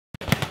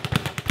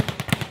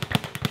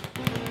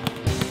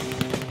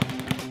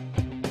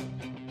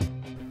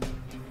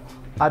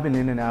I've been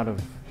in and out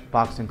of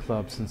boxing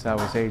clubs since I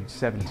was age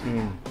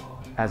 17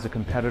 as a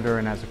competitor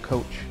and as a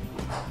coach.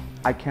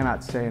 I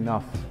cannot say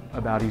enough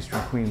about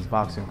Eastern Queens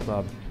Boxing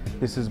Club.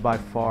 This is by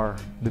far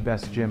the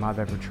best gym I've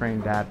ever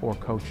trained at or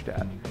coached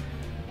at.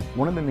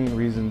 One of the main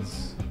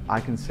reasons I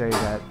can say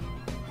that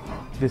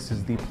this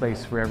is the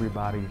place for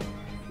everybody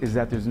is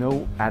that there's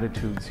no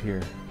attitudes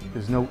here.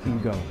 There's no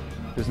ego.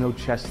 There's no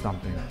chest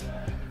thumping.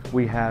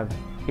 We have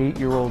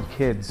 8-year-old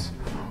kids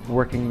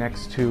working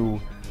next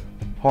to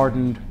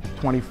hardened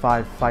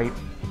 25-fight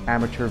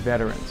amateur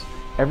veterans.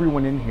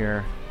 Everyone in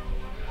here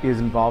is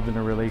involved in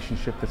a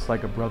relationship that's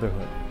like a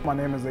brotherhood. My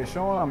name is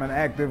Sean. I'm an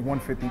active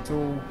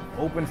 152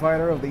 open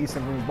fighter of the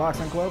Eastern Queens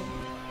Boxing Club.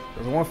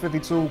 As a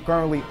 152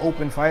 currently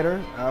open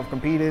fighter, I've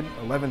competed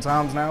 11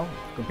 times now.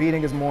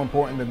 Competing is more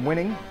important than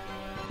winning.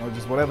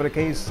 Just whatever the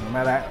case, no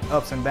matter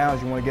ups and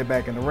downs, you want to get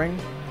back in the ring.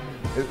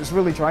 It's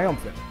really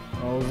triumphant.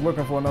 I was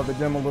looking for another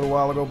gym a little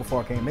while ago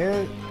before I came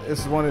here. This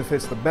is one that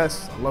fits the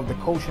best. I love the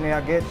coaching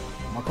that I get.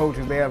 My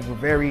coaches, they have a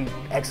very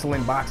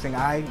excellent boxing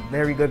eye,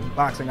 very good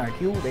boxing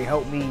IQ. They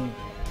help me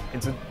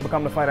to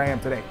become the fighter I am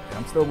today.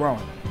 I'm still growing.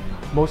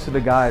 Most of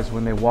the guys,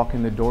 when they walk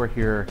in the door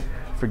here,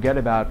 forget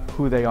about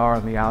who they are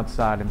on the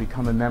outside and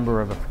become a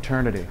member of a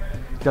fraternity.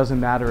 It doesn't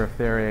matter if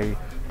they're a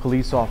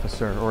police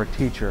officer or a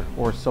teacher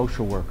or a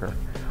social worker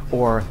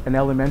or an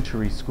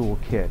elementary school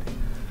kid,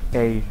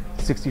 a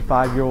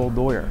 65-year-old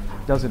lawyer.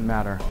 Doesn't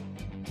matter.